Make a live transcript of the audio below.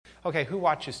Okay, who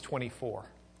watches 24?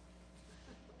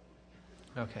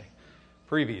 Okay,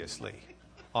 previously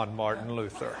on Martin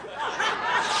Luther.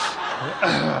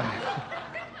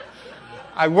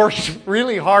 I worked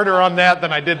really harder on that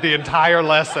than I did the entire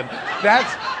lesson.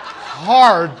 That's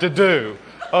hard to do,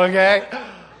 okay?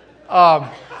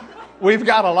 We've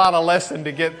got a lot of lesson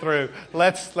to get through.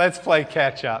 Let's play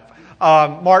catch up.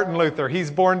 Martin Luther, he's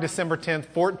born December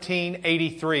 10th,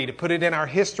 1483. To put it in our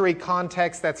history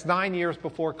context, that's 9 years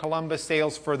before Columbus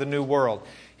sails for the New World.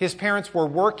 His parents were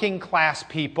working class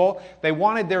people. They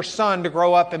wanted their son to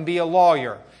grow up and be a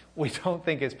lawyer. We don't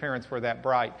think his parents were that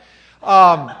bright.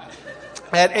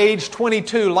 At age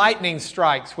 22, lightning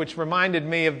strikes, which reminded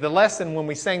me of the lesson when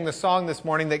we sang the song this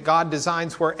morning that God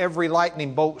designs where every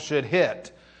lightning bolt should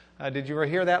hit. Did you ever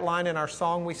hear that line in our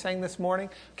song we sang this morning?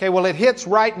 Okay, well, it hits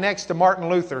right next to Martin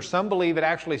Luther. Some believe it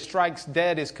actually strikes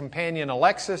dead his companion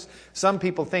Alexis. Some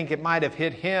people think it might have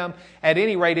hit him. At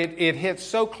any rate, it hits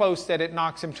so close that it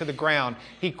knocks him to the ground.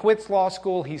 He quits law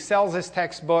school, he sells his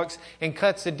textbooks, and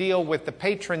cuts a deal with the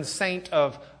patron saint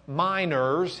of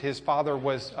miners. His father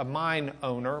was a mine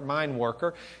owner, mine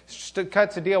worker.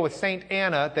 Cuts a deal with Saint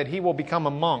Anna that he will become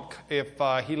a monk if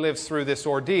he lives through this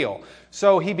ordeal.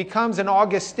 So he becomes an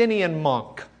Augustinian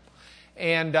monk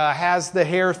and has the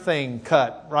hair thing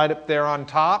cut right up there on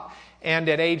top. And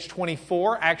at age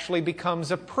 24 actually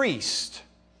becomes a priest.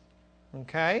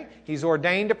 Okay? He's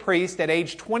ordained a priest. At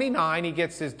age 29 he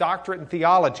gets his doctorate in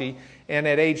theology. And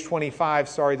at age 25,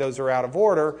 sorry those are out of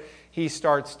order, he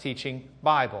starts teaching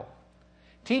Bible.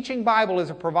 Teaching Bible is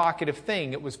a provocative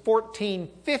thing. It was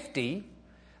 1450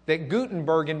 that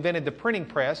Gutenberg invented the printing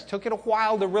press. Took it a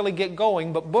while to really get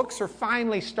going, but books are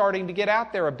finally starting to get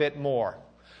out there a bit more.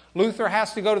 Luther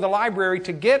has to go to the library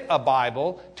to get a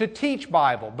Bible to teach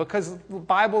Bible, because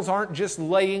Bibles aren't just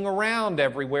laying around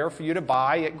everywhere for you to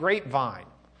buy at Grapevine.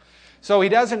 So he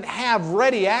doesn't have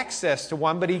ready access to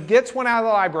one, but he gets one out of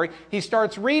the library. He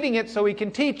starts reading it so he can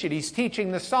teach it. He's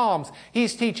teaching the Psalms.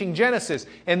 He's teaching Genesis.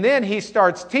 And then he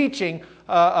starts teaching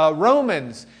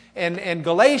Romans and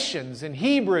Galatians and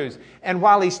Hebrews. And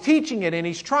while he's teaching it and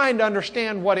he's trying to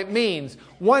understand what it means,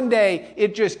 one day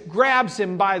it just grabs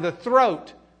him by the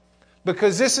throat,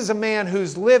 because this is a man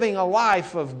who's living a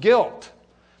life of guilt.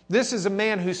 This is a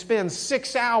man who spends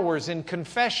 6 hours in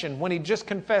confession when he just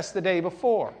confessed the day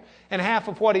before. And half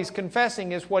of what he's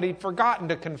confessing is what he'd forgotten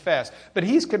to confess. But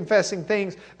he's confessing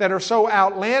things that are so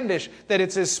outlandish that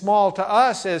it's as small to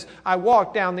us as I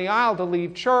walked down the aisle to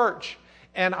leave church,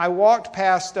 and I walked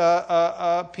past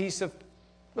a piece of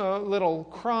little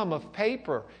crumb of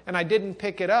paper, and I didn't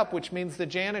pick it up, which means the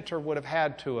janitor would have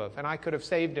had to have, and I could have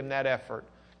saved him that effort.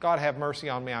 God have mercy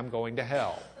on me, I'm going to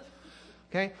hell.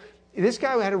 Okay? This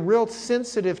guy had a real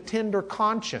sensitive, tender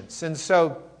conscience, and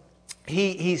so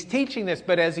he's teaching this,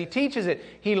 but as he teaches it,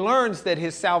 he learns that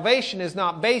his salvation is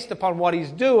not based upon what he's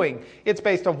doing. It's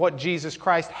based on what Jesus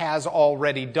Christ has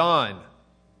already done.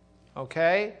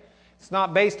 Okay? It's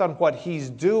not based on what he's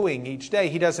doing each day.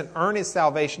 He doesn't earn his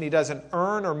salvation. He doesn't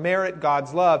earn or merit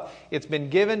God's love. It's been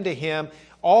given to him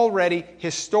already.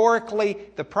 Historically,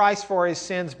 the price for his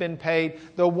sin's been paid.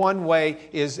 The one way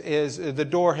is the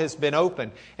door has been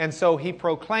opened. And so he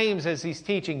proclaims as he's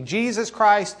teaching, Jesus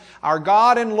Christ, our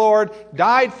God and Lord,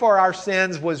 died for our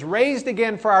sins, was raised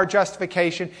again for our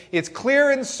justification. It's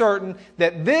clear and certain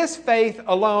that this faith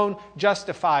alone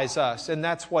justifies us. And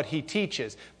that's what he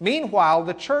teaches. Meanwhile,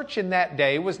 the church in that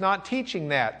day was not teaching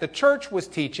that. The church was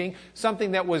teaching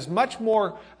something that was much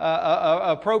more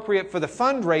appropriate for the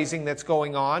fundraising that's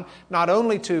going on, not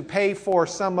only to pay for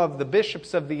some of the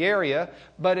bishops of the area,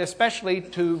 but especially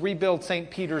to rebuild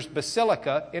St. Peter's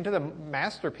Basilica into the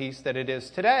masterpiece that it is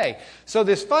today. So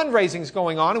this fundraising is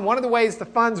going on, and one of the ways the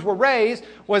funds were raised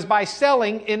was by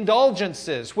selling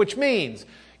indulgences, which means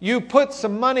you put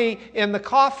some money in the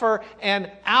coffer and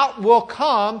out will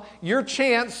come your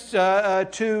chance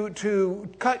to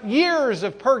cut years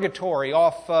of purgatory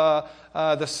off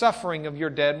the suffering of your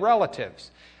dead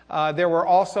relatives. There were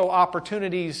also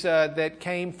opportunities that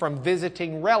came from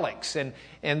visiting relics, and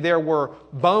there were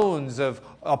bones of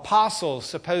apostles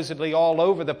supposedly all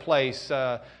over the place.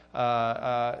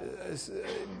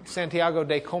 Santiago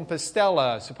de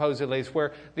Compostela supposedly is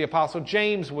where the apostle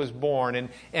James was born,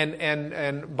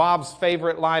 and Bob's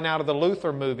favorite line out of the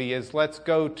Luther movie is, "Let's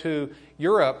go to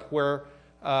Europe where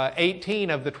 18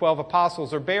 of the 12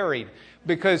 apostles are buried,"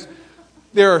 because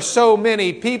there are so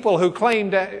many people who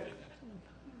claim to...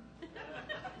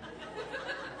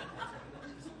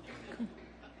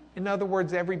 In other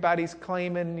words, everybody's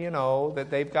claiming, that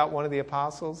they've got one of the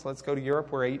apostles. Let's go to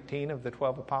Europe where 18 of the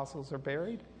 12 apostles are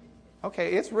buried.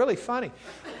 Okay, it's really funny.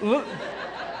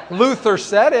 Luther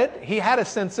said it. He had a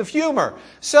sense of humor.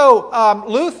 So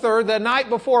Luther, the night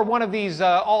before one of these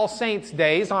All Saints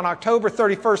days, on October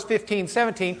 31st,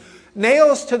 1517,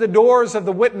 nails to the doors of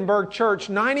the Wittenberg Church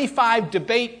 95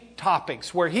 debate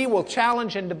topics where he will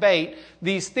challenge and debate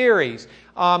these theories.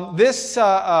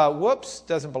 Whoops,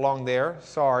 doesn't belong there.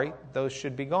 Sorry, those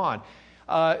should be gone.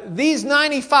 These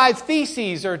 95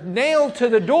 theses are nailed to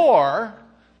the door.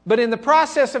 But in the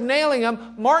process of nailing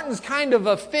them, Martin's kind of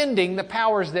offending the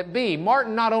powers that be.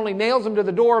 Martin not only nails them to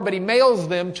the door, but he mails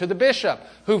them to the bishop,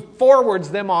 who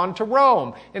forwards them on to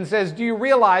Rome and says, do you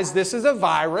realize this is a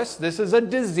virus, this is a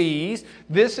disease,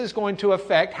 this is going to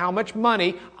affect how much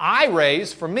money I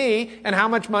raise for me and how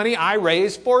much money I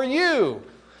raise for you.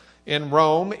 In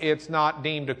Rome, it's not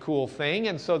deemed a cool thing,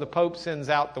 and so the Pope sends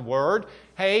out the word,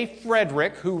 hey,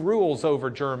 Frederick, who rules over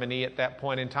Germany at that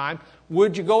point in time,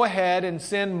 would you go ahead and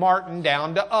send Martin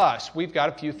down to us? We've got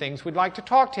a few things we'd like to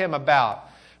talk to him about.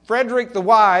 Frederick the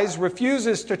Wise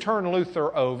refuses to turn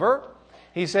Luther over.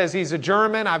 He says, he's a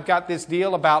German. I've got this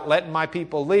deal about letting my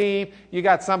people leave. You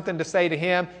got something to say to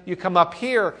him. You come up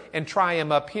here and try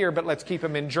him up here, but let's keep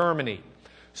him in Germany.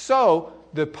 So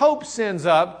the Pope sends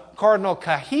up Cardinal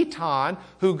Cajetan,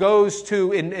 who goes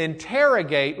to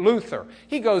interrogate Luther.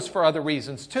 He goes for other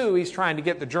reasons too. He's trying to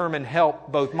get the German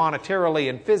help both monetarily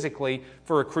and physically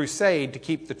for a crusade to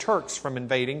keep the Turks from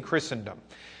invading Christendom.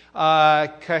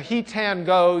 Cajetan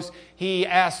goes, he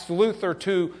asks Luther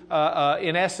to,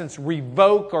 in essence,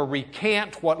 revoke or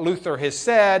recant what Luther has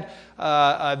said.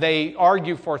 They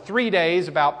argue for 3 days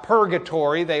about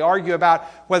purgatory. They argue about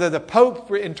whether the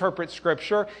Pope interprets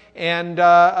Scripture. And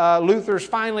Luther's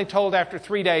finally told after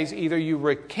 3 days, either you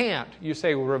recant, you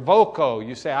say revoco,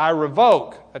 you say I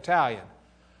revoke, Italian,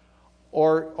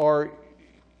 or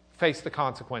face the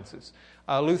consequences.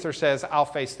 Luther says, I'll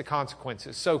face the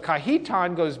consequences. So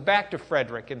Cajetan goes back to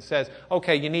Frederick and says,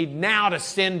 okay, you need now to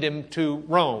send him to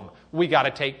Rome. We got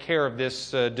to take care of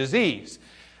this disease.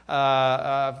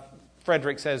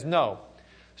 Frederick says no.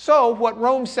 So what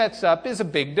Rome sets up is a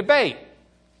big debate.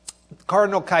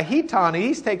 Cardinal Cajetan,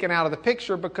 he's taken out of the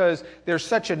picture because there's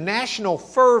such a national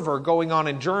fervor going on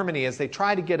in Germany as they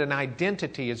try to get an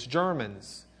identity as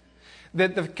Germans,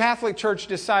 that the Catholic Church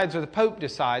decides, or the Pope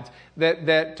decides, that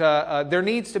there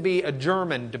needs to be a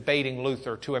German debating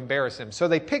Luther to embarrass him. So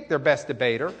they pick their best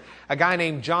debater, a guy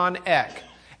named John Eck.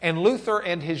 And Luther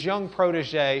and his young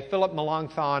protege, Philip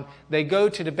Melanchthon, they go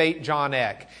to debate John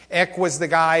Eck. Eck was the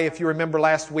guy, if you remember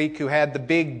last week, who had the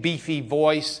big beefy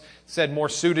voice, said more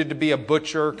suited to be a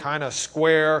butcher, kind of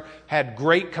square, had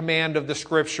great command of the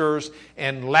Scriptures,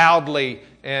 and loudly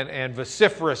and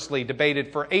vociferously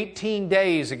debated for 18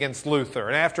 days against Luther.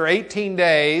 And after 18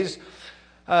 days,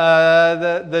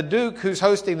 the Duke who's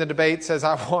hosting the debate says,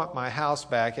 I want my house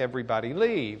back, everybody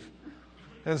leave.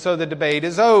 And so the debate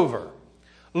is over.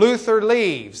 Luther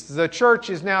leaves. The church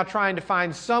is now trying to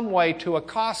find some way to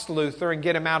accost Luther and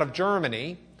get him out of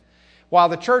Germany. While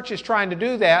the church is trying to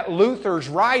do that, Luther's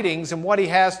writings and what he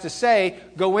has to say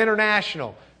go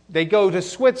international. They go to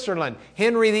Switzerland.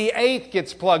 Henry VIII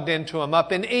gets plugged into them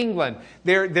up in England.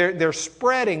 They're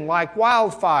spreading like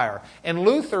wildfire. And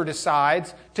Luther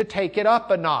decides to take it up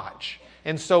a notch.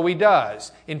 And so he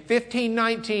does. In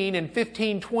 1519 and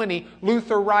 1520,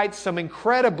 Luther writes some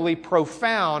incredibly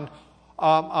profound,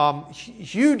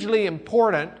 hugely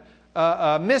important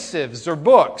missives or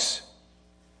books.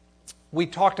 We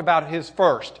talked about his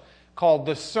first, called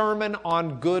The Sermon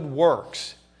on Good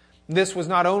Works. This was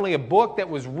not only a book that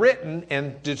was written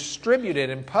and distributed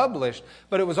and published,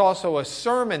 but it was also a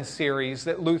sermon series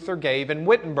that Luther gave in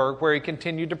Wittenberg, where he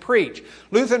continued to preach.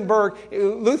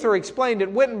 Luther explained at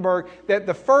Wittenberg that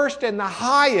the first and the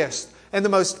highest and the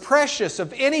most precious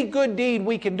of any good deed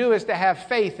we can do is to have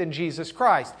faith in Jesus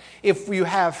Christ. If you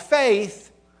have faith,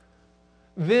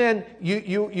 then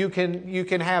you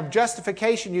can have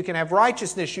justification, you can have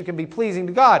righteousness, you can be pleasing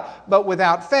to God. But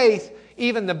without faith,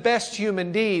 even the best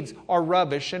human deeds are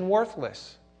rubbish and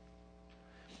worthless.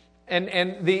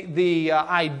 And the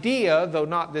idea, though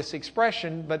not this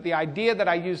expression, but the idea that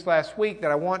I used last week that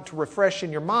I want to refresh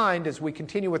in your mind as we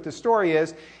continue with the story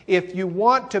is, if you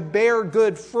want to bear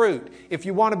good fruit, if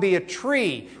you want to be a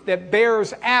tree that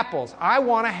bears apples, I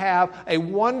want to have a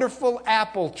wonderful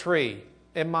apple tree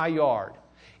in my yard.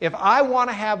 If I want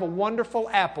to have a wonderful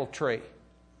apple tree,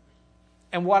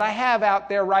 and what I have out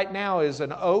there right now is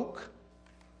an oak,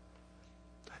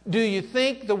 do you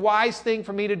think the wise thing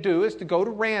for me to do is to go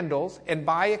to Randall's and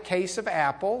buy a case of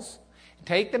apples,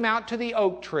 take them out to the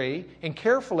oak tree, and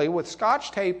carefully with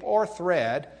Scotch tape or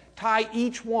thread, tie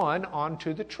each one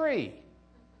onto the tree?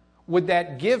 Would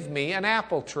that give me an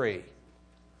apple tree?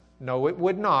 No, it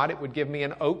would not. It would give me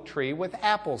an oak tree with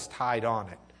apples tied on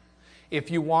it. If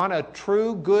you want a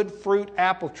true good fruit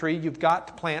apple tree, you've got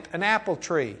to plant an apple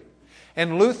tree.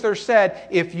 And Luther said,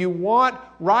 if you want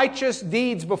righteous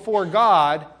deeds before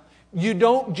God, you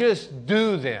don't just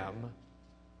do them.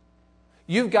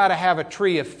 You've got to have a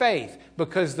tree of faith,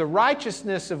 because the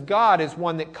righteousness of God is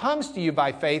one that comes to you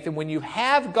by faith. And when you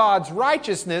have God's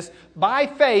righteousness by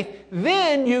faith,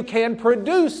 then you can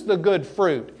produce the good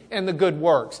fruit and the good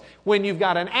works. When you've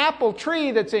got an apple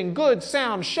tree that's in good,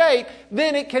 sound shape,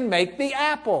 then it can make the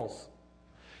apples.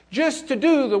 Just to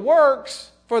do the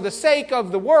works for the sake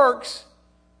of the works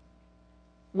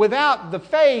without the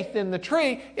faith in the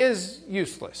tree is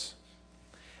useless.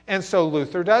 And so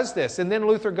Luther does this. And then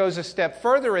Luther goes a step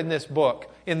further in this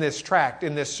book, in this tract,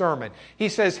 in this sermon. He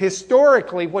says,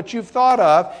 historically, what you've thought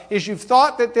of is you've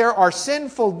thought that there are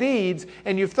sinful deeds,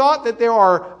 and you've thought that there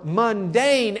are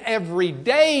mundane,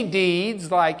 everyday deeds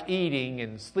like eating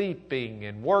and sleeping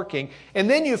and working. And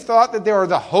then you've thought that there are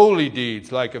the holy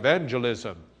deeds like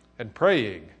evangelism and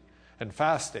praying and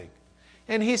fasting.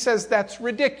 And he says that's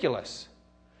ridiculous.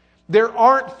 There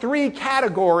aren't three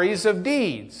categories of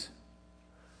deeds: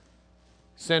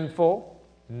 sinful,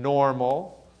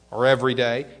 normal, or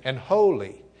everyday, and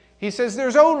holy. He says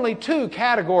there's only two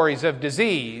categories of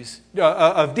deeds.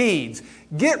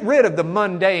 Get rid of the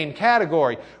mundane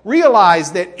category.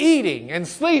 Realize that eating and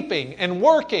sleeping and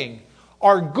working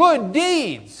are good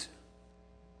deeds.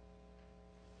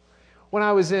 When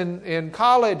I was in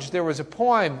college, there was a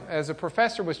poem, as a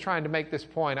professor was trying to make this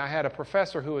point. I had a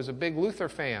professor who was a big Luther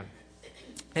fan.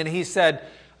 And he said,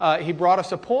 he brought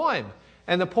us a poem.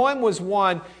 And the poem was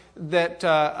one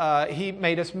that he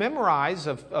made us memorize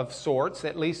of sorts,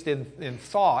 at least in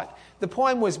thought. The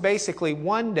poem was basically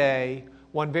one day,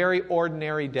 one very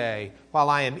ordinary day, while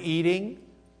I am eating,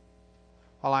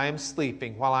 while I am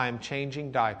sleeping, while I am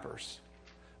changing diapers,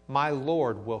 my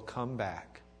Lord will come back.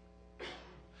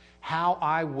 How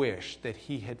I wish that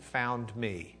He had found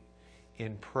me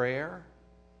in prayer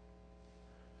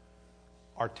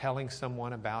or telling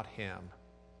someone about Him.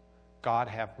 God,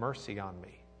 have mercy on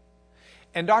me.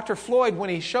 And Dr. Floyd, when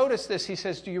he showed us this, he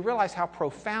says, do you realize how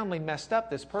profoundly messed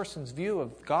up this person's view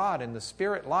of God and the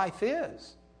spirit life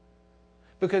is?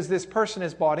 Because this person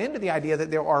has bought into the idea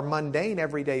that there are mundane,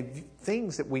 everyday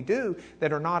things that we do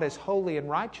that are not as holy and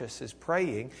righteous as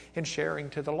praying and sharing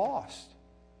to the lost.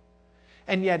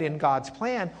 And yet in God's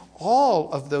plan,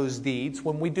 all of those deeds,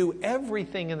 when we do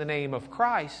everything in the name of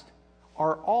Christ,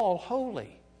 are all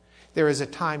holy. There is a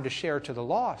time to share to the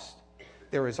lost.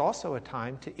 There is also a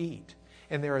time to eat.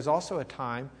 And there is also a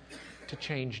time to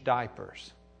change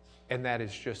diapers. And that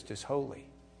is just as holy.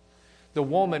 The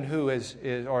woman who is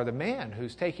or the man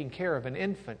who's taking care of an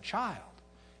infant child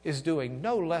is doing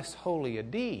no less holy a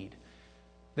deed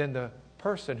than the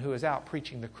person who is out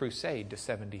preaching the crusade to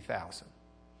 70,000.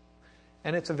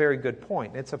 And it's a very good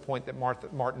point. It's a point that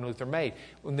Martin Luther made.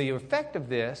 And the effect of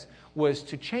this was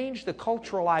to change the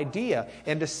cultural idea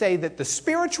and to say that the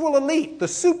spiritual elite, the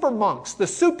super monks, the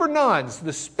super nuns,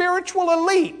 the spiritual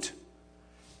elite,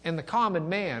 and the common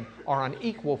man are on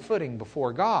equal footing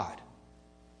before God.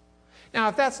 Now,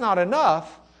 if that's not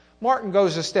enough, Martin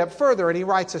goes a step further and he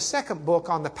writes a second book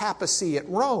on the papacy at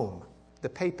Rome. The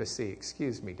papacy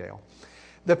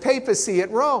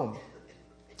at Rome.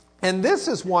 And this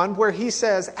is one where he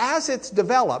says, as it's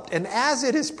developed and as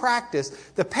it is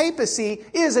practiced, the papacy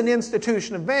is an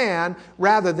institution of man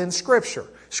rather than Scripture.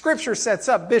 Scripture sets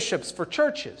up bishops for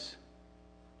churches.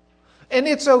 And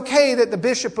it's okay that the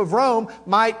Bishop of Rome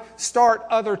might start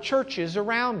other churches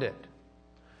around it.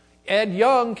 Ed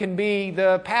Young can be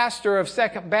the pastor of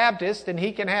Second Baptist, and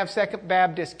he can have Second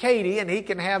Baptist Katy, and he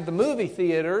can have the movie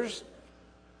theaters.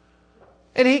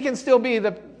 And he can still be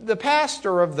the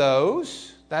pastor of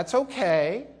those. That's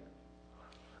okay.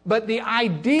 But the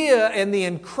idea and the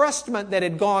encrustment that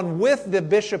had gone with the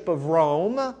Bishop of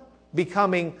Rome,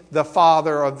 becoming the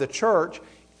father of the church,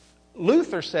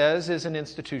 Luther says is an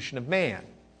institution of man.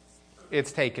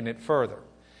 It's taken it further.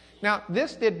 Now,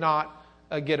 this did not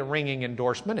get a ringing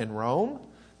endorsement in Rome.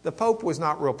 The Pope was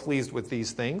not real pleased with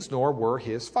these things, nor were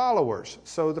his followers.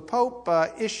 So the Pope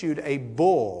issued a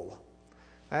bull.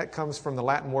 That comes from the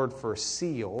Latin word for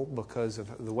seal because of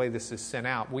the way this is sent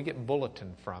out. We get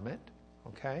bulletin from it.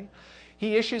 Okay?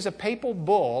 He issues a papal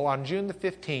bull on June the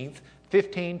 15th,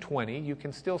 1520. You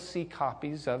can still see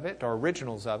copies of it, or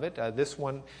originals of it. This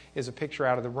one is a picture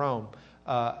out of the Rome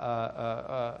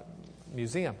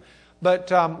museum.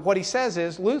 But what he says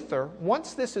is, Luther,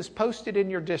 once this is posted in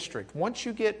your district, once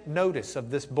you get notice of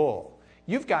this bull,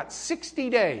 you've got 60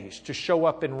 days to show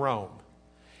up in Rome.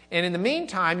 And in the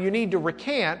meantime, you need to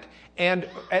recant, and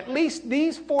at least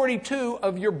these 42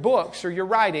 of your books or your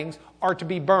writings are to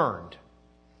be burned.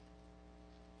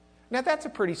 Now, that's a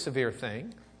pretty severe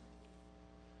thing.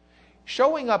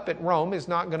 Showing up at Rome is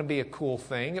not going to be a cool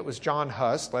thing. It was John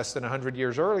Huss, less than 100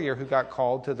 years earlier, who got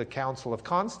called to the Council of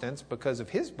Constance because of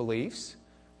his beliefs,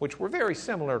 which were very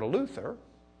similar to Luther.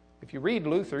 If you read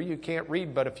Luther, you can't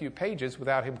read but a few pages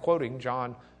without him quoting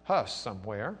John Huss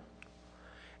somewhere.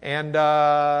 And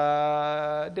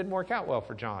it didn't work out well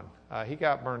for John. He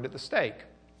got burned at the stake.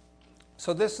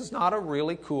 So this is not a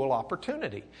really cool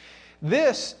opportunity.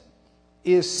 This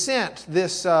is sent,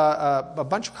 a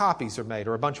bunch of copies are made,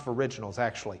 or a bunch of originals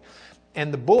actually.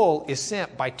 And the bull is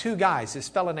sent by two guys. This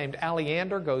fellow named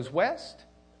Aleander goes west,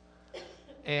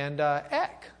 and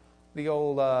Eck, the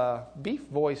old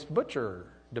beef-voiced butcher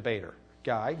debater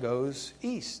guy, goes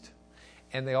east.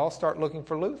 And they all start looking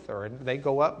for Luther. And they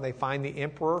go up and they find the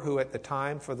emperor, who at the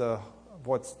time for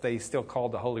what they still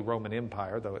called the Holy Roman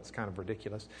Empire, though it's kind of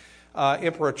ridiculous.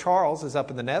 Emperor Charles is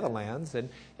up in the Netherlands,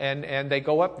 and they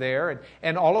go up there,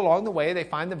 and all along the way they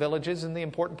find the villages and the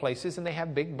important places, and they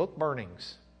have big book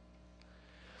burnings.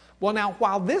 Well, now,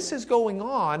 while this is going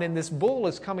on and this bull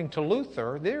is coming to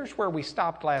Luther, there's where we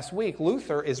stopped last week.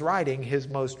 Luther is writing his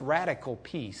most radical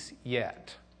piece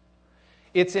yet.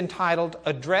 It's entitled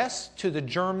Address to the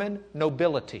German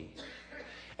Nobility.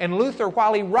 And Luther,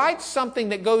 while he writes something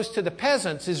that goes to the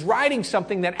peasants, is writing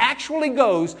something that actually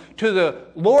goes to the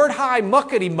Lord High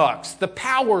Muckety-Mucks, the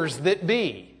powers that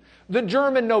be, the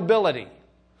German nobility,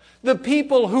 the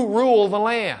people who rule the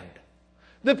land,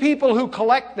 the people who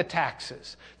collect the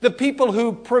taxes, the people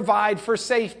who provide for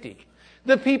safety,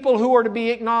 the people who are to be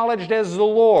acknowledged as the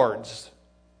lords.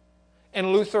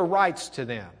 And Luther writes to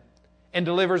them and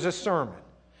delivers a sermon.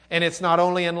 And it's not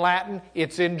only in Latin,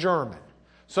 it's in German.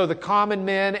 So the common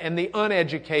men and the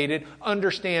uneducated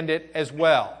understand it as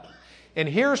well. And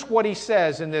here's what he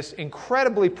says in this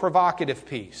incredibly provocative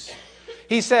piece.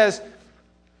 He says,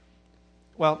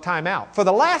 well, time out. For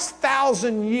the last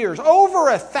 1,000 years, over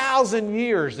 1,000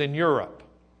 years in Europe,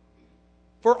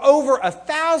 for over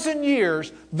 1,000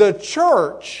 years, the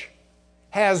church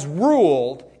has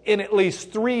ruled in at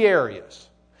least 3 areas.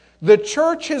 The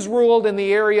church has ruled in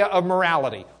the area of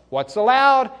morality. What's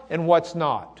allowed and what's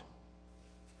not.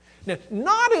 Now,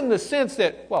 not in the sense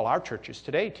that, well, our churches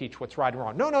today teach what's right and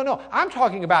wrong. No. I'm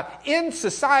talking about in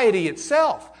society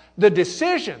itself. The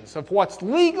decisions of what's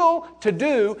legal to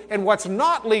do and what's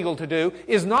not legal to do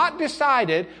is not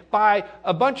decided by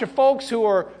a bunch of folks who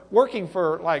are working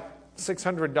for like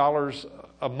 $600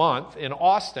 a month in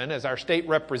Austin as our state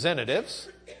representatives.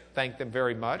 Thank them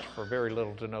very much for very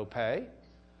little to no pay.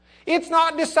 It's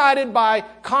not decided by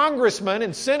congressmen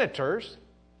and senators.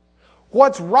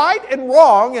 What's right and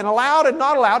wrong and allowed and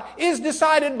not allowed is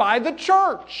decided by the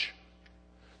church.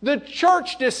 The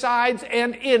church decides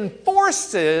and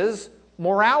enforces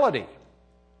morality.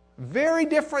 Very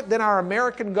different than our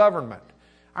American government.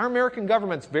 Our American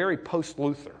government's very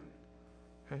post-Luther.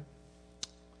 Okay?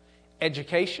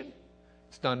 Education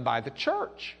is done by the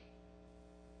church.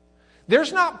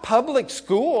 There's not public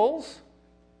schools.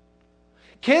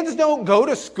 Kids don't go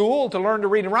to school to learn to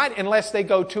read and write unless they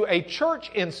go to a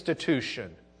church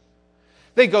institution.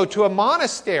 They go to a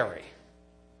monastery.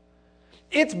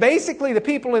 It's basically the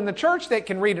people in the church that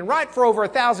can read and write. For over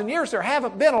 1,000 years, there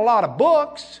haven't been a lot of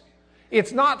books.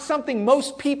 It's not something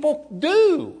most people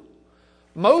do.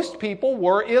 Most people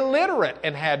were illiterate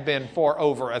and had been for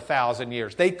over 1,000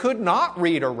 years. They could not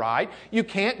read or write. You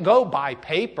can't go buy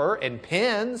paper and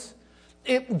pens.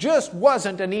 It just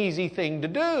wasn't an easy thing to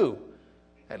do.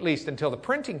 At least until the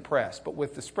printing press. But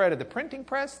with the spread of the printing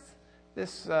press,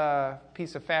 this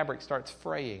piece of fabric starts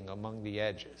fraying among the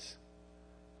edges.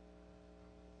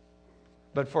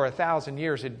 But for 1,000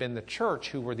 years, it had been the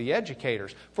church who were the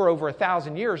educators. For over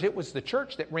 1,000 years, it was the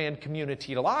church that ran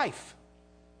community life.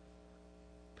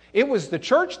 It was the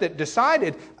church that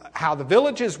decided how the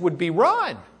villages would be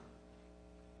run.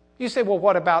 You say, well,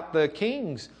 what about the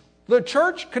kings? The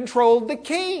church controlled the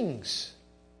kings.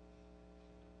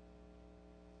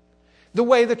 The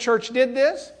way the church did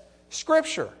this?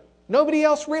 Scripture. Nobody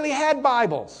else really had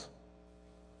Bibles.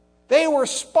 They were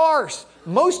sparse.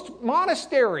 Most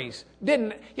monasteries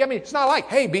didn't. It's not like,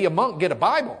 hey, be a monk, get a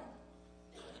Bible.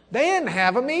 They didn't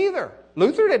have them either.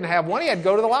 Luther didn't have one. He had to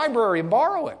go to the library and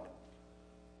borrow it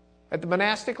at the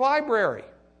monastic library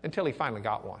until he finally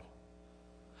got one.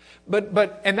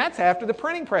 And that's after the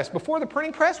printing press. Before the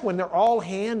printing press, when they're all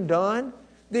hand done,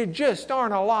 there just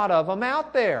aren't a lot of them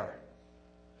out there.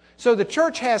 So the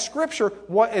church has Scripture,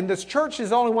 and the church is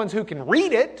the only ones who can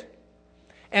read it,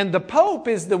 and the Pope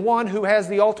is the one who has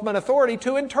the ultimate authority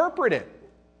to interpret it.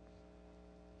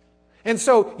 And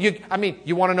so,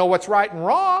 you want to know what's right and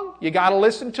wrong, you got to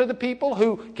listen to the people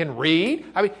who can read.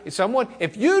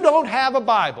 If you don't have a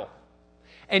Bible,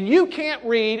 and you can't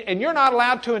read, and you're not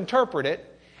allowed to interpret it,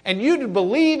 and you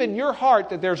believe in your heart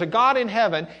that there's a God in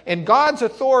heaven, and God's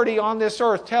authority on this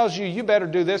earth tells you, you better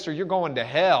do this or you're going to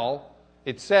hell,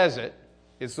 it says it,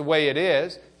 it's the way it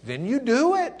is, then you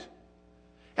do it.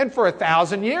 And for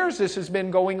 1,000 years this has been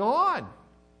going on.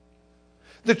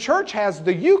 The church has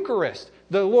the Eucharist,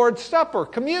 the Lord's Supper,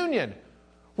 communion,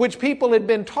 which people had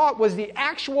been taught was the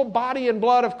actual body and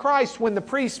blood of Christ when the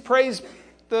priest prays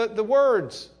the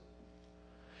words.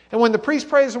 And when the priest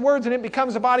prays the words and it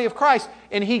becomes the body of Christ,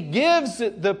 and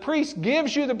the priest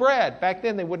gives you the bread. Back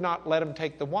then they would not let him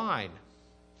take the wine,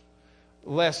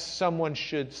 lest someone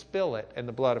should spill it and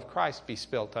the blood of Christ be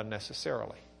spilt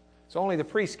unnecessarily. So only the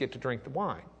priests get to drink the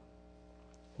wine.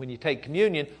 When you take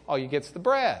communion, all you get is the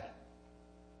bread.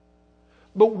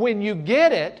 But when you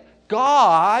get it,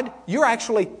 God, you're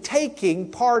actually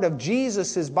taking part of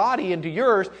Jesus' body into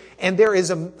yours, and there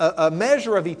is a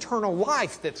measure of eternal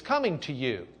life that's coming to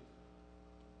you.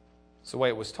 It's the way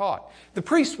it was taught. The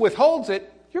priest withholds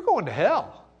it, you're going to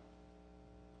hell.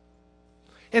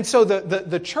 And so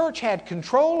the church had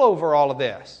control over all of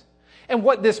this. And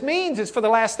what this means is for the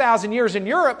last 1,000 years in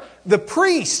Europe, the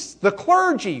priests, the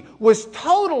clergy, was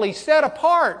totally set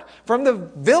apart from the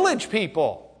village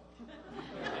people.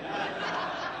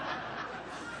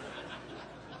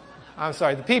 I'm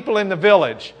sorry, the people in the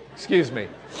village. Excuse me.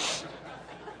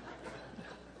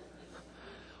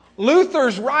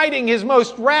 Luther's writing his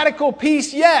most radical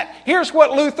piece yet. Here's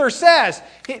what Luther says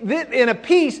in a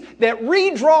piece that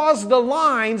redraws the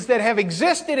lines that have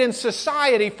existed in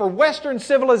society for Western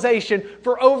civilization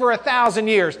for over 1,000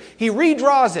 years. He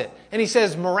redraws it and he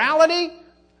says morality,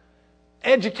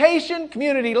 education,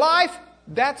 community life,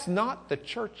 that's not the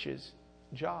church's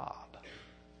job.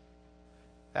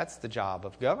 That's the job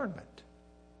of government.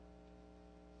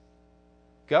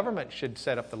 Government should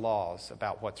set up the laws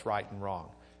about what's right and wrong.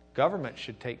 Government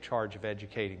should take charge of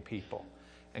educating people.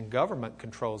 And government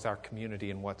controls our community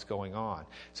and what's going on.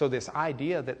 So this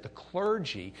idea that the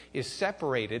clergy is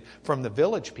separated from the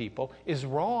village people is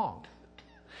wrong.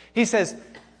 He says,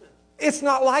 it's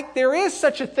not like there is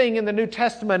such a thing in the New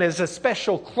Testament as a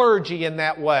special clergy in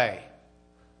that way.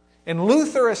 And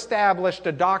Luther established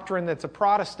a doctrine that's a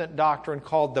Protestant doctrine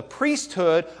called the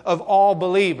priesthood of all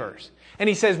believers. And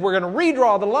he says we're going to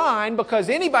redraw the line because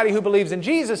anybody who believes in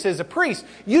Jesus is a priest.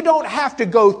 You don't have to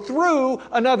go through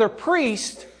another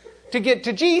priest to get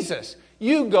to Jesus.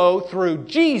 You go through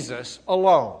Jesus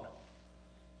alone.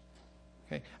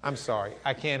 Okay? I'm sorry.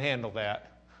 I can't handle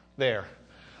that. There.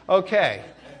 Okay.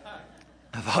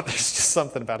 I thought there's just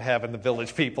something about having the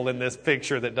village people in this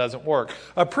picture that doesn't work.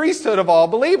 A priesthood of all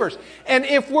believers. And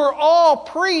if we're all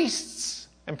priests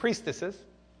and priestesses,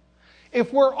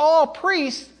 if we're all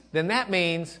priests, then that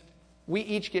means we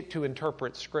each get to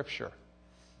interpret Scripture.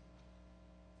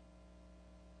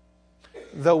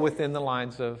 Though within the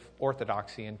lines of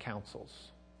orthodoxy and councils.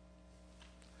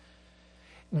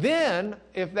 Then,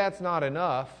 if that's not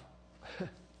enough,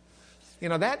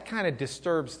 that kind of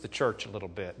disturbs the church a little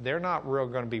bit. They're not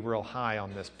going to be real high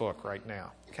on this book right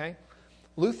now. Okay?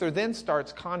 Luther then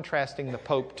starts contrasting the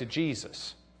Pope to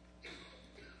Jesus.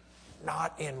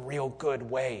 Not in real good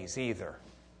ways either.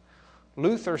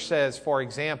 Luther says, for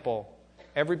example,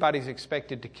 everybody's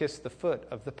expected to kiss the foot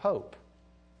of the Pope,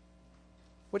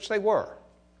 which they were.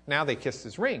 Now they kiss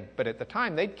his ring, but at the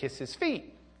time they'd kiss his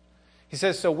feet. He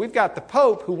says, so we've got the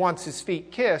Pope who wants his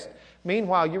feet kissed.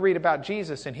 Meanwhile, you read about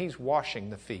Jesus and he's washing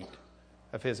the feet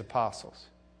of his apostles.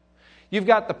 You've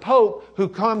got the Pope who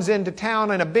comes into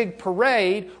town in a big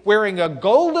parade wearing a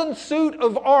golden suit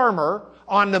of armor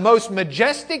on the most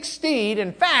majestic steed.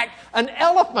 In fact, an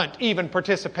elephant even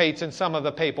participates in some of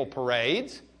the papal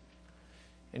parades.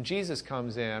 And Jesus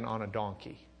comes in on a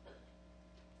donkey.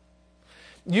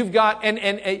 You've got,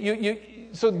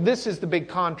 so this is the big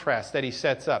contrast that he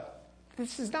sets up.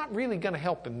 This is not really going to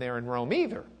help him there in Rome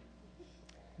either.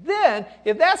 Then,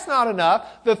 if that's not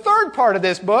enough, the third part of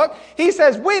this book, he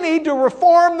says we need to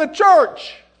reform the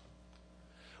church.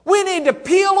 We need to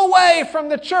peel away from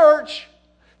the church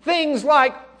things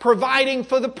like providing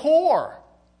for the poor.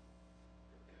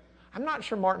 I'm not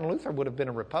sure Martin Luther would have been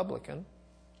a Republican.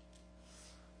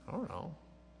 I don't know.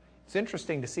 It's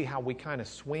interesting to see how we kind of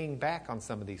swing back on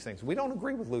some of these things. We don't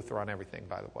agree with Luther on everything,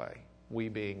 by the way. We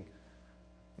being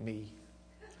me.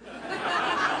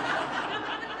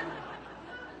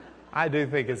 I do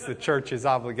think it's the church's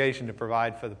obligation to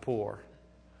provide for the poor.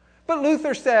 But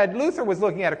Luther was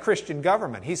looking at a Christian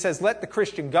government. He says, let the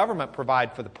Christian government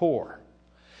provide for the poor.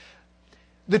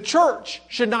 The church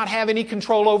should not have any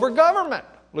control over government,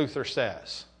 Luther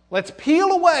says. Let's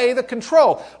peel away the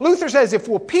control. Luther says if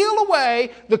we'll peel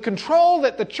away the control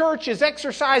that the church is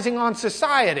exercising on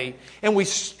society, and we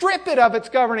strip it of its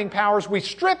governing powers, we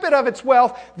strip it of its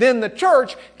wealth, then the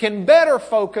church can better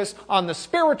focus on the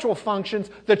spiritual functions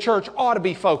the church ought to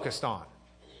be focused on.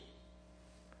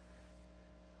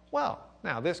 Well,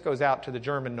 now this goes out to the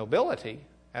German nobility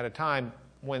at a time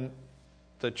when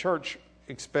the church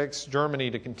expects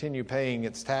Germany to continue paying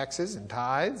its taxes and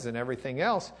tithes and everything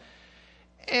else.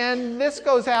 And this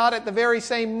goes out at the very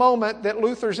same moment that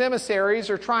Luther's emissaries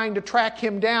are trying to track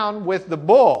him down with the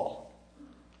bull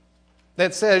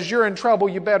that says, you're in trouble,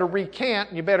 you better recant,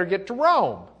 and you better get to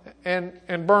Rome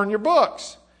and burn your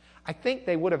books. I think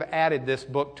they would have added this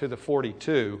book to the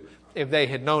 42 if they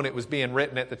had known it was being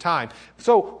written at the time.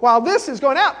 So while this is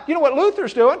going out, you know what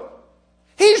Luther's doing?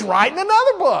 He's writing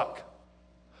another book.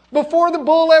 Before the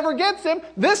bull ever gets him,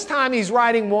 this time he's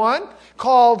writing one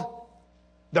called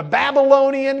The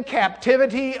Babylonian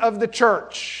Captivity of the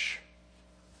Church.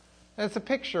 That's a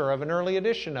picture of an early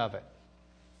edition of it.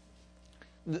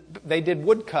 They did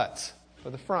woodcuts for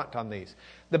the front on these.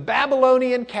 The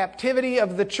Babylonian Captivity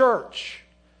of the Church.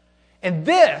 And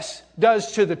this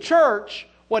does to the church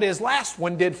what his last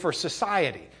one did for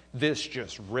society. This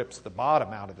just rips the bottom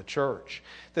out of the church.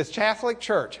 The Catholic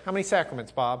Church, how many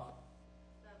sacraments, Bob?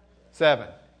 7.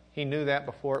 He knew that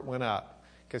before it went up,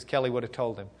 because Kelly would have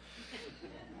told him.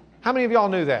 How many of y'all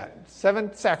knew that?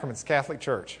 7 sacraments, Catholic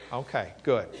Church. Okay,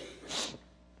 good.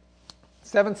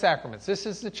 7 sacraments. This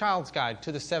is the Child's Guide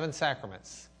to the 7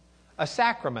 sacraments. A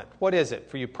sacrament, what is it?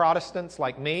 For you Protestants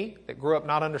like me that grew up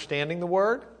not understanding the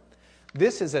word,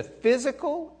 this is a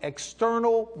physical,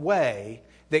 external way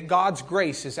that God's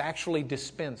grace is actually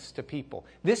dispensed to people.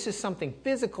 This is something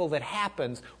physical that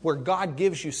happens where God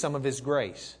gives you some of His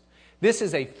grace. This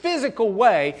is a physical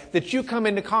way that you come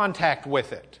into contact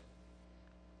with it.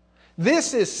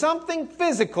 This is something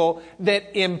physical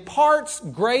that imparts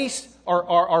grace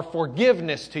or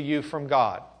forgiveness to you from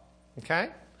God. Okay?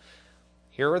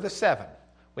 Here are the 7.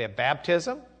 We have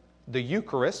baptism, the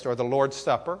Eucharist or the Lord's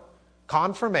Supper,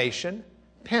 confirmation,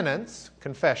 penance,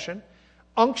 confession,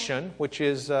 unction, which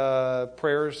is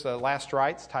prayers, last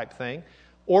rites type thing,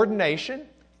 ordination,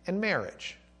 and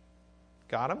marriage.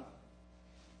 Got them?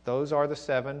 Those are the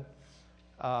 7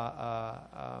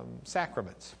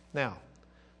 sacraments. Now,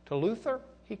 to Luther,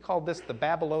 he called this the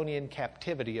Babylonian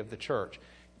captivity of the church.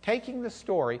 Taking the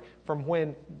story from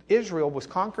when Israel was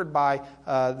conquered by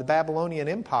the Babylonian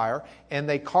Empire, and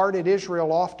they carted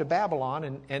Israel off to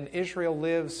Babylon, and Israel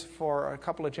lives for a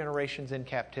couple of generations in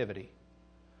captivity.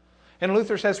 And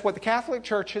Luther says what the Catholic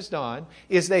Church has done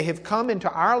is they have come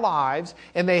into our lives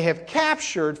and they have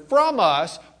captured from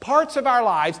us parts of our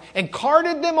lives and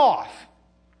carted them off.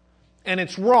 And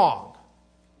it's wrong.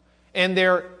 And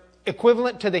they're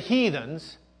equivalent to the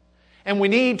heathens. And we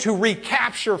need to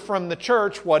recapture from the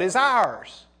church what is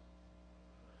ours.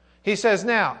 He says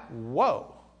now,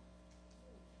 whoa,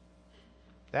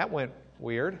 that went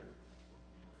weird.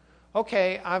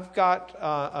 Okay, I've got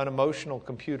an emotional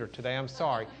computer today. I'm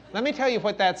sorry. Let me tell you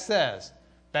what that says.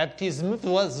 Baptism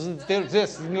was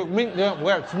this. Now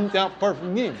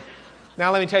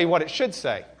let me tell you what it should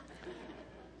say.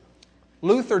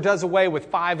 Luther does away with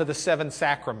 5 of the 7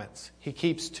 sacraments. He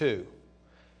keeps 2.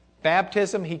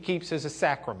 Baptism he keeps as a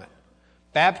sacrament.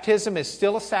 Baptism is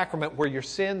still a sacrament where your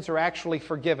sins are actually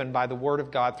forgiven by the Word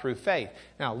of God through faith.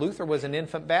 Now, Luther was an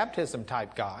infant baptism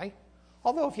type guy.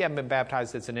 Although if you haven't been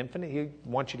baptized as an infant, he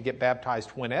wants you to get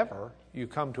baptized whenever you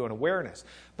come to an awareness.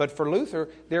 But for Luther,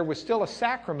 there was still a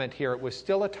sacrament here. It was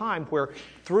still a time where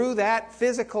through that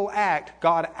physical act,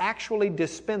 God actually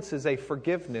dispenses a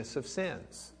forgiveness of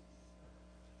sins.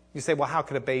 You say, well, how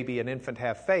could a baby, an infant,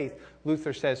 have faith?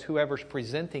 Luther says whoever's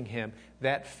presenting him,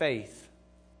 that faith.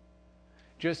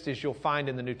 Just as you'll find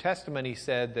in the New Testament, he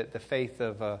said that the faith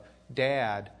of a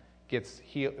dad gets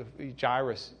healed.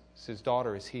 Jairus'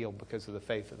 daughter is healed because of the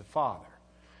faith of the father.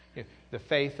 The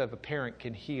faith of a parent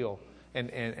can heal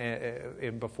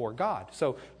and before God.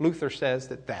 So Luther says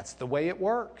that that's the way it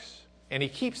works. And he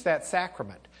keeps that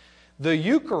sacrament. The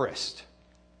Eucharist,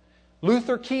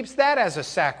 Luther keeps that as a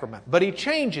sacrament, but he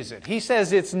changes it. He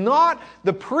says it's not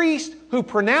the priest who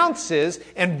pronounces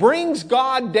and brings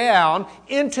God down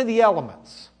into the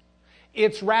elements.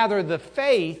 It's rather the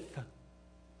faith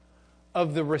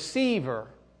of the receiver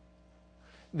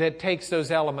that takes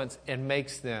those elements and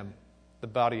makes them the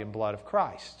body and blood of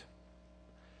Christ.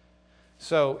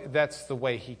 So that's the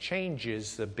way he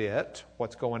changes a bit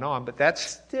what's going on, but that's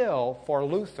still, for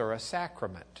Luther, a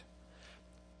sacrament.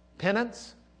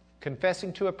 Penance,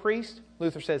 confessing to a priest,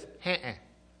 Luther says,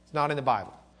 it's not in the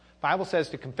Bible. Bible says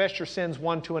to confess your sins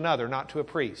one to another, not to a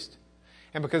priest.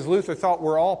 And because Luther thought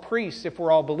we're all priests if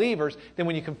we're all believers, then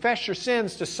when you confess your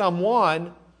sins to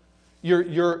someone, you're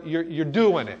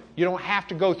doing it. You don't have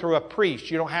to go through a priest.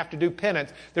 You don't have to do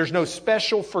penance. There's no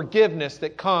special forgiveness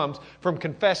that comes from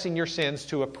confessing your sins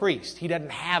to a priest. He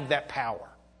doesn't have that power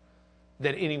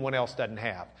that anyone else doesn't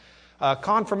have.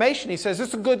 Confirmation, he says,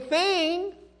 it's a good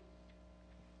thing.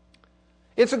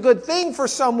 It's a good thing for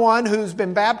someone who's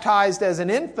been baptized as an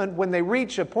infant when they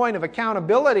reach a point of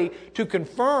accountability to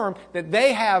confirm that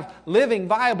they have living,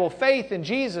 viable faith in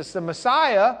Jesus, the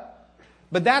Messiah,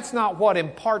 but that's not what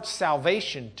imparts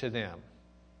salvation to them.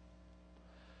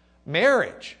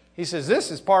 Marriage, he says, this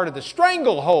is part of the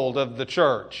stranglehold of the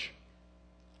church.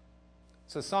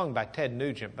 It's a song by Ted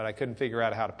Nugent, but I couldn't figure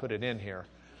out how to put it in here.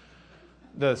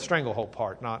 The stranglehold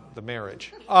part, not the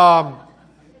marriage.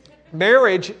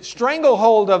 Marriage,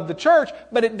 stranglehold of the church,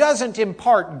 but it doesn't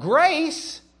impart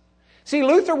grace. See,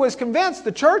 Luther was convinced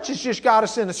the church has just got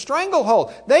us in a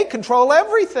stranglehold. They control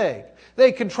everything.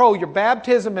 They control your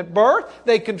baptism at birth.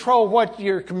 They control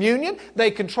your communion.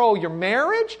 They control your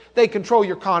marriage. They control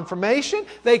your confirmation.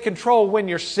 They control when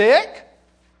you're sick.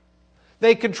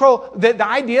 They control the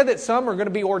idea that some are going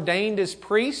to be ordained as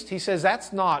priests. He says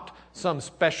that's not some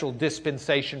special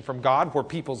dispensation from God where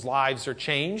people's lives are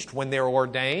changed when they're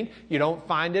ordained. You don't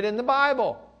find it in the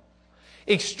Bible.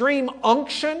 Extreme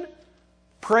unction,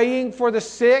 praying for the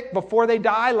sick before they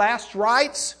die, last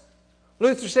rites.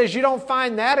 Luther says you don't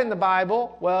find that in the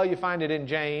Bible. Well, you find it in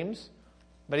James.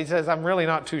 But he says, I'm really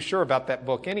not too sure about that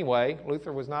book anyway.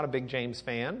 Luther was not a big James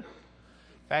fan.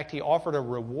 In fact, he offered a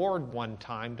reward one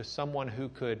time to someone who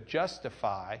could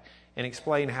justify and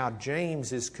explain how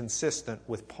James is consistent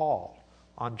with Paul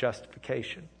on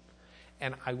justification.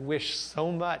 And I wish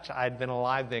so much I had been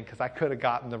alive then because I could have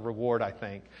gotten the reward, I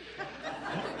think.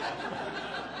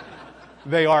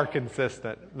 They are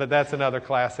consistent, but that's another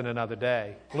class in another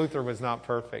day. Luther was not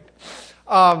perfect.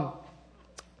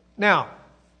 Now,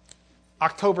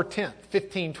 October 10th,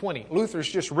 1520, Luther's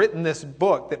just written this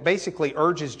book that basically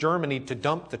urges Germany to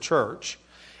dump the church.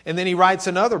 And then he writes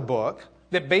another book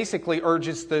that basically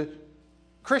urges the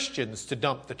Christians to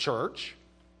dump the church.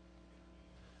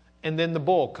 And then the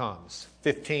bull comes,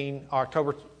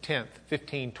 October 10th,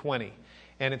 1520,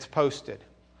 and it's posted.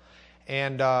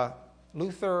 And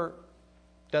Luther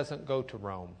doesn't go to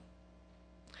Rome.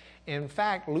 In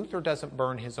fact, Luther doesn't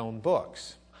burn his own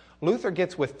books. Luther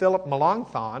gets with Philip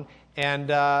Melanchthon, and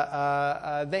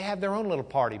they have their own little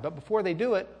party. But before they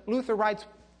do it, Luther writes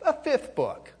a fifth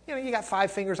book. You know, you got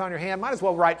 5 fingers on your hand. Might as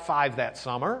well write 5 that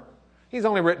summer. He's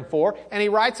only written 4, and he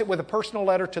writes it with a personal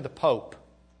letter to the Pope.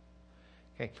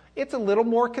 Okay. It's a little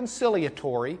more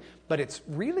conciliatory, but it's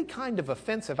really kind of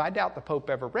offensive. I doubt the Pope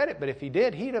ever read it, but if he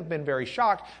did, he'd have been very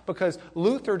shocked because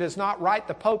Luther does not write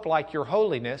the Pope like Your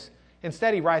Holiness.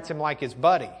 Instead, he writes him like his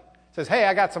buddy. He says, hey,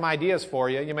 I got some ideas for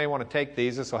you. You may want to take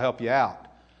these. This will help you out.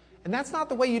 And that's not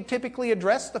the way you typically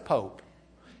address the Pope.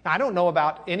 Now, I don't know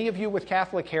about any of you with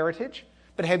Catholic heritage,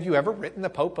 but have you ever written the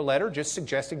Pope a letter just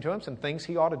suggesting to him some things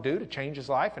he ought to do to change his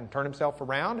life and turn himself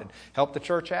around and help the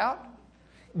church out?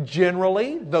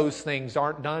 Generally, those things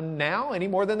aren't done now any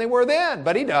more than they were then,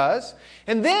 but he does.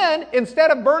 And then, instead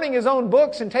of burning his own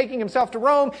books and taking himself to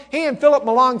Rome, he and Philip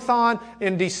Melanchthon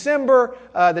in December,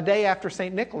 the day after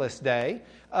St. Nicholas Day,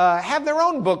 have their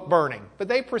own book burning. But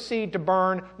they proceed to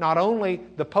burn not only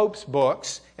the Pope's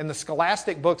books and the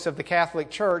scholastic books of the Catholic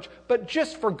Church, but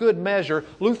just for good measure,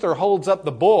 Luther holds up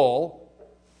the bull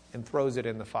and throws it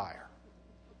in the fire.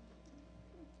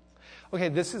 Okay,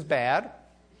 this is bad.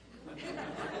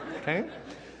 Okay?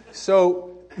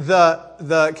 So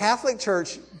the Catholic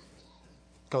Church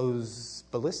goes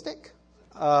ballistic,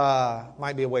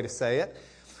 might be a way to say it,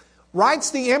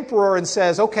 writes the emperor and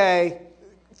says, okay,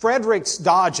 Frederick's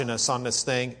dodging us on this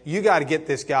thing. You got to get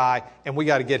this guy, and we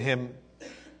got to get him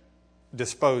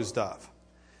disposed of.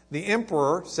 The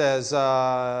emperor says,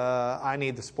 I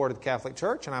need the support of the Catholic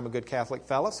Church, and I'm a good Catholic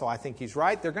fellow, so I think he's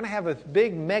right. They're going to have a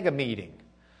big mega meeting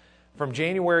from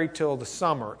January till the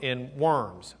summer in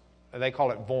Worms. They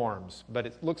call it Worms, but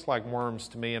it looks like worms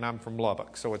to me, and I'm from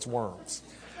Lubbock, so it's Worms.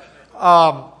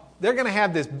 They're going to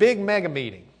have this big mega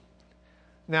meeting.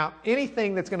 Now,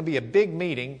 anything that's going to be a big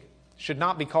meeting should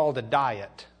not be called a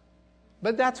diet,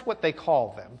 but that's what they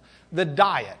call them. The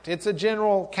diet. It's a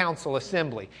general council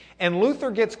assembly. And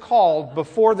Luther gets called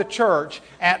before the church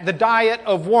at the Diet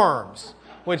of Worms,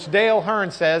 which Dale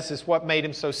Hearn says is what made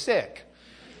him so sick.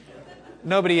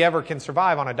 Nobody ever can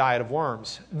survive on a diet of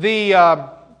worms.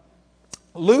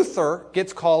 Luther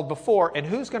gets called before, and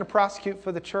who's going to prosecute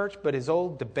for the church but his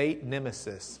old debate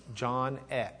nemesis, John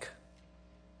Eck,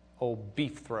 old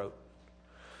beef throat.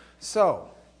 So,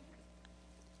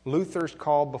 Luther's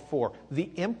called before. The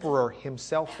emperor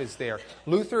himself is there.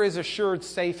 Luther is assured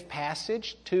safe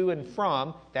passage to and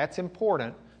from. That's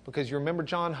important because you remember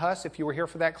John Huss, if you were here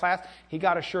for that class, he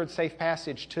got assured safe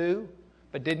passage to,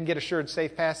 but didn't get assured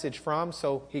safe passage from,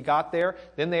 so he got there.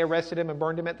 Then they arrested him and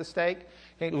burned him at the stake.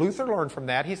 Okay, Luther learned from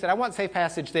that. He said, I want safe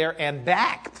passage there and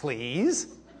back, please.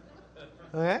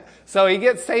 Okay? So he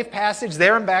gets safe passage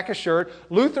there and back assured.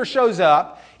 Luther shows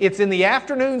up. It's in the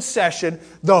afternoon session.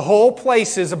 The whole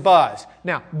place is abuzz.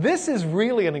 Now, this is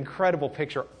really an incredible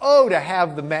picture. Oh, to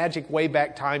have the magic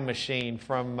Wayback Time machine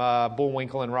from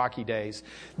Bullwinkle and Rocky days.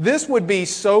 This would be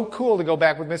so cool to go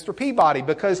back with Mr. Peabody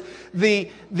because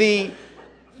the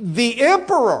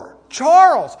emperor,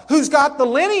 Charles, who's got the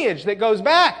lineage that goes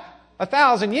back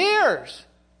 1,000 years,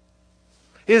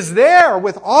 is there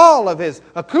with all of his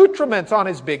accoutrements on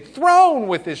his big throne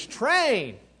with his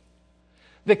train.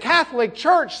 The Catholic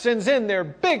Church sends in their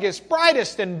biggest,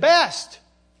 brightest, and best.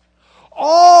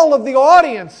 All of the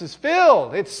audience is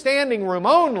filled. It's standing room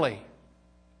only.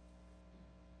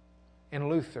 And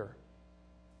Luther,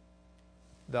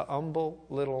 the humble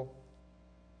little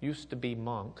used-to-be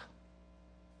monk,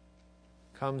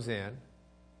 comes in,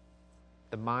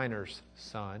 the miner's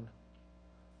son,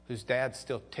 whose dad's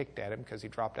still ticked at him because he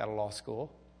dropped out of law school,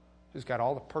 who's got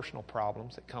all the personal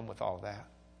problems that come with all that.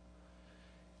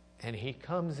 And he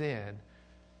comes in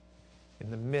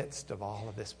the midst of all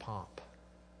of this pomp.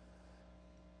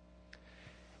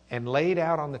 And laid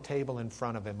out on the table in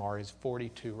front of him are his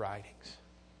 42 writings.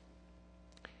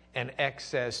 And Eck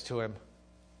says to him,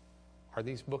 are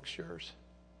these books yours?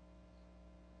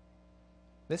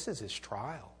 This is his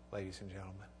trial, ladies and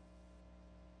gentlemen.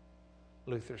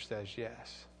 Luther says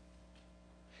yes.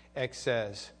 Eck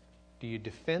says, do you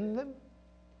defend them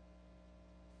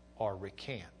or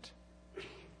recant?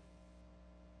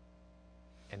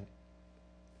 And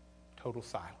total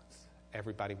silence.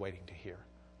 Everybody waiting to hear.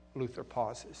 Luther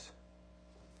pauses.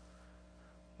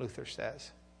 Luther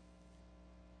says,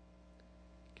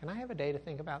 can I have a day to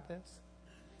think about this?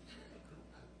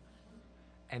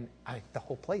 And the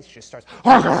whole place just starts, and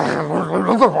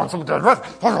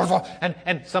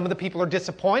some of the people are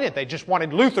disappointed. They just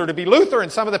wanted Luther to be Luther, and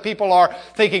some of the people are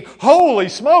thinking, holy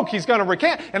smoke, he's going to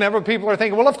recant. And other people are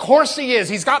thinking, well, of course he is.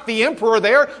 He's got the emperor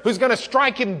there who's going to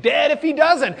strike him dead if he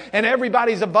doesn't. And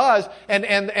everybody's abuzz. And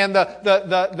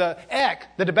the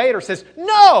Eck, the debater, says,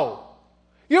 no,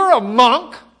 you're a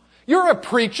monk. You're a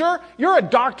preacher. You're a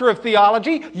doctor of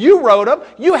theology. You wrote them.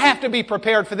 You have to be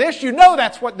prepared for this. You know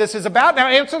that's what this is about. Now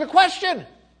answer the question.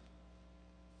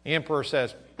 The emperor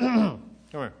says, come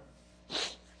here.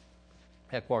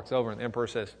 Eck walks over and the emperor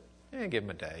says, give him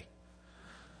a day.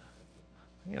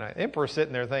 The emperor's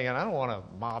sitting there thinking, I don't want a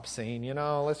mob scene.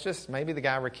 Let's just, maybe the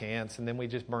guy recants and then we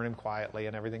just burn him quietly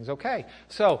and everything's okay.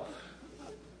 So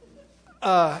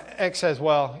Eck says,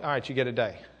 well, all right, you get a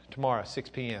day. Tomorrow, 6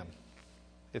 p.m.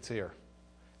 It's here.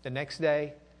 The next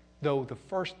day, though the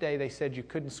first day they said you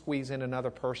couldn't squeeze in another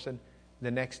person, the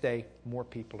next day more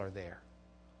people are there.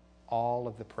 All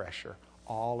of the pressure,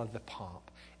 all of the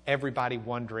pomp. Everybody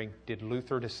wondering, did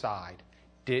Luther decide?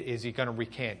 Is he going to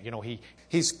recant?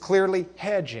 He's clearly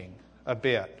hedging a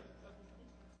bit.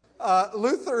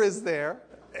 Luther is there,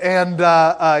 and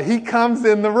he comes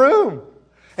in the room.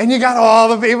 And you got all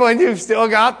the people, and you've still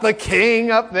got the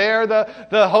king up there,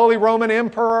 the Holy Roman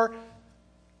Emperor.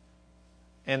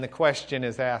 And the question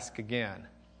is asked again.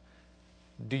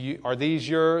 Are these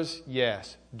yours?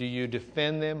 Yes. Do you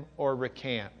defend them or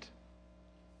recant?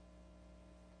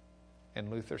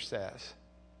 And Luther says,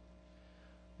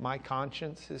 my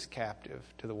conscience is captive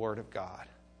to the Word of God.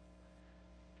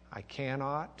 I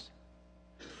cannot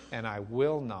and I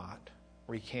will not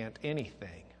recant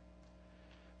anything.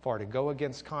 For to go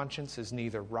against conscience is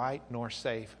neither right nor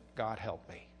safe. God help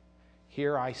me.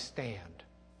 Here I stand.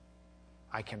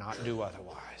 I cannot do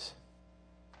otherwise.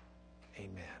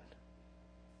 Amen.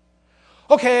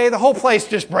 Okay, the whole place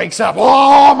just breaks up.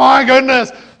 Oh my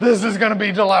goodness, this is going to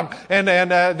be dilemma. And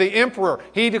the emperor,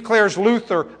 he declares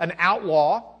Luther an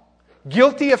outlaw,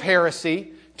 guilty of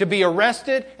heresy, to be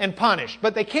arrested and punished.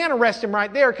 But they can't arrest him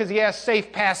right there because he has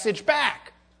safe passage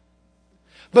back.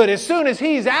 But as soon as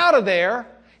he's out of there,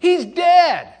 he's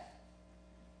dead.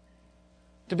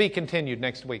 To be continued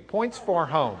next week. Points for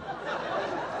home.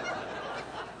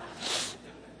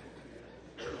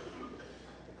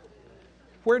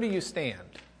 Where do you stand?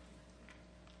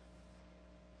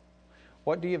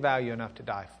 What do you value enough to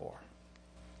die for?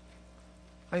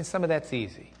 Some of that's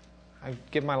easy. I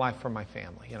give my life for my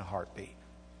family in a heartbeat.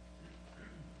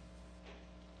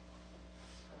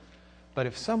 But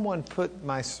if someone put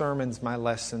my sermons, my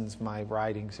lessons, my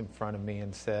writings in front of me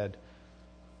and said,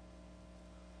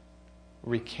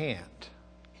 recant.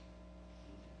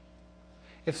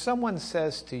 If someone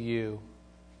says to you,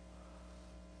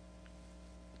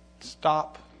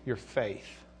 stop your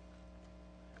faith,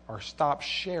 or stop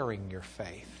sharing your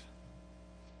faith,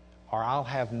 or I'll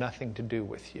have nothing to do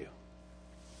with you,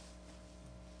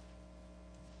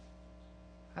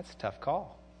 that's a tough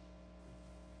call.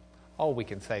 Oh, we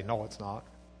can say, no, it's not.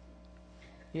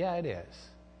 Yeah, it is.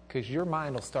 Because your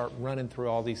mind will start running through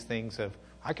all these things of,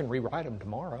 I can rewrite them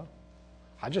tomorrow.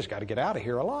 I just got to get out of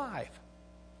here alive.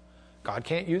 God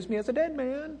can't use me as a dead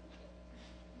man.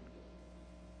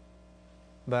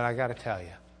 But I got to tell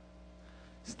you,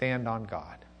 stand on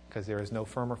God, because there is no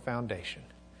firmer foundation.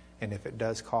 And if it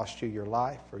does cost you your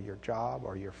life or your job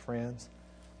or your friends,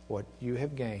 what you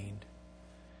have gained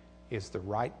is the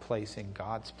right place in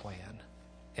God's plan.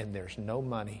 And there's no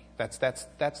money. That's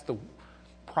the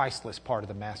priceless part of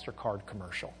the MasterCard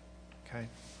commercial. Okay?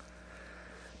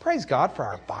 Praise God for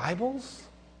our Bibles.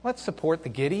 Let's support the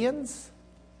Gideons.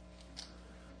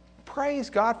 Praise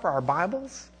God for our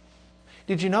Bibles.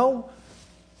 Did you know,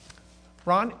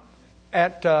 Ron,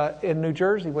 in New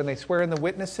Jersey, when they swear in the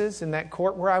witnesses in that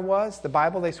court where I was, the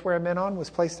Bible they swear them in on was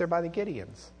placed there by the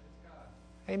Gideons.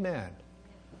 Amen.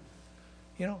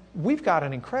 You know, we've got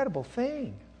an incredible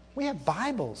thing. We have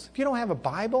Bibles. If you don't have a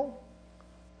Bible,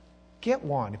 get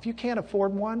one. If you can't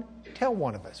afford one, tell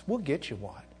one of us. We'll get you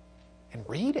one. And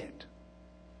read it.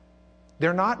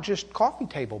 They're not just coffee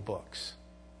table books.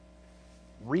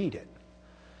 Read it.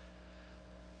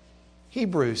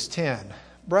 Hebrews 10.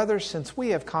 Brothers, since we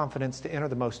have confidence to enter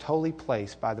the most holy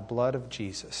place by the blood of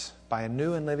Jesus, by a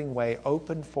new and living way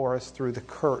opened for us through the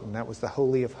curtain, that was the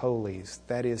Holy of Holies,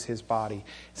 that is His body.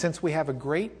 Since we have a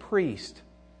great priest,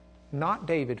 not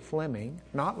David Fleming,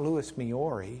 not Louis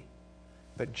Miori,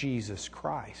 but Jesus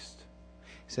Christ.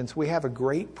 Since we have a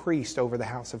great priest over the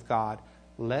house of God,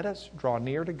 let us draw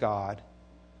near to God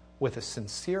with a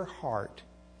sincere heart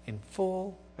in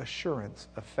full assurance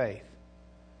of faith.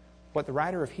 What the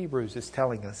writer of Hebrews is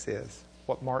telling us is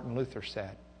what Martin Luther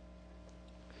said.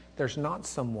 There's not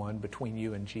someone between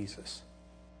you and Jesus.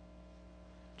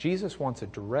 Jesus wants a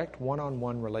direct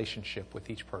one-on-one relationship with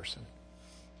each person.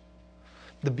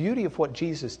 The beauty of what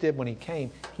Jesus did when He came,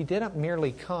 He didn't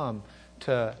merely come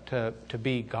to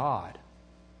be God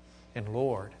and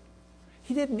Lord.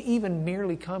 He didn't even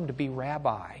merely come to be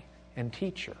rabbi and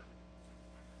teacher.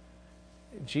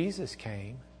 Jesus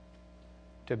came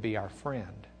to be our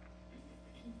friend.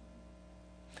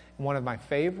 One of my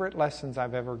favorite lessons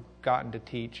I've ever gotten to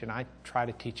teach, and I try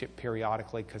to teach it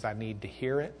periodically because I need to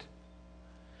hear it,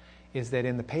 is that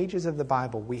in the pages of the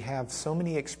Bible we have so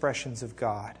many expressions of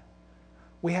God.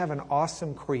 We have an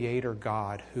awesome creator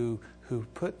God who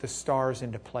put the stars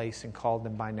into place and called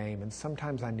them by name, and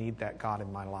sometimes I need that God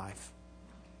in my life.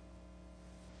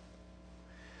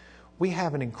 We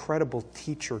have an incredible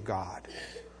teacher God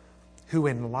who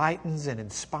enlightens and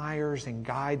inspires and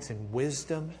guides in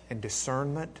wisdom and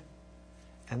discernment.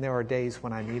 And there are days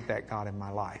when I need that God in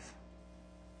my life.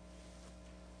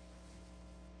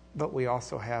 But we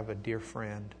also have a dear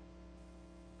friend,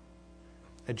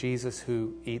 a Jesus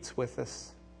who eats with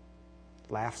us,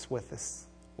 laughs with us,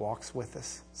 walks with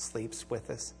us, sleeps with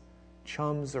us,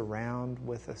 chums around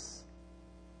with us.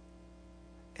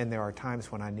 And there are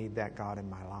times when I need that God in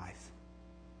my life.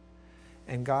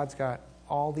 And God's got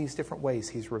all these different ways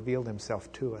He's revealed Himself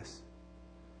to us.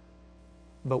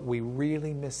 But we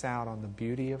really miss out on the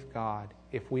beauty of God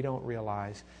if we don't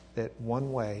realize that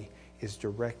one way is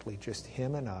directly just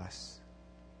Him and us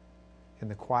in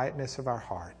the quietness of our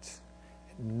hearts,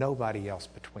 and nobody else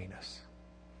between us.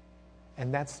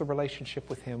 And that's the relationship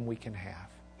with Him we can have.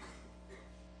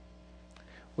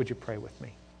 Would you pray with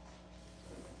me?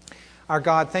 Our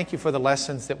God, thank You for the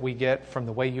lessons that we get from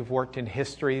the way You've worked in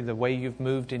history, the way You've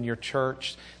moved in Your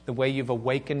church, the way You've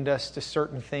awakened us to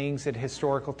certain things at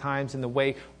historical times, and the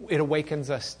way it awakens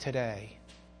us today.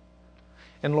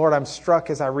 And Lord, I'm struck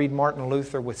as I read Martin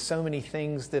Luther with so many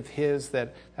things of his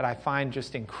that I find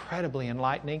just incredibly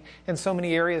enlightening, and so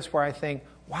many areas where I think,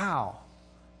 wow,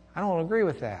 I don't agree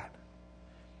with that.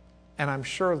 And I'm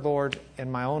sure, Lord,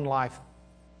 in my own life,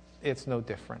 it's no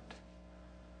different.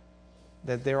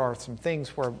 That there are some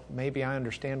things where maybe I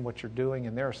understand what You're doing,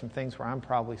 and there are some things where I'm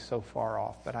probably so far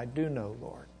off. But I do know,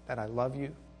 Lord, that I love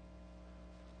You.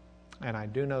 And I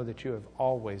do know that You have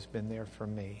always been there for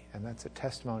me. And that's a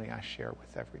testimony I share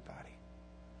with everybody.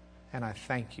 And I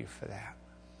thank You for that.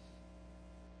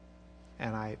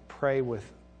 And I pray with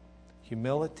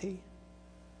humility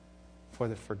for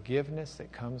the forgiveness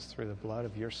that comes through the blood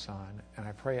of Your Son. And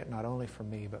I pray it not only for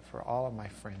me, but for all of my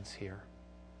friends here.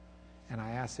 And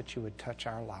I ask that you would touch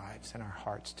our lives and our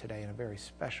hearts today in a very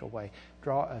special way.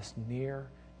 Draw us near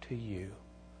to you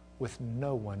with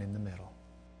no one in the middle.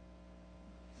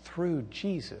 Through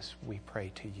Jesus, we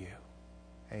pray to you.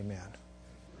 Amen.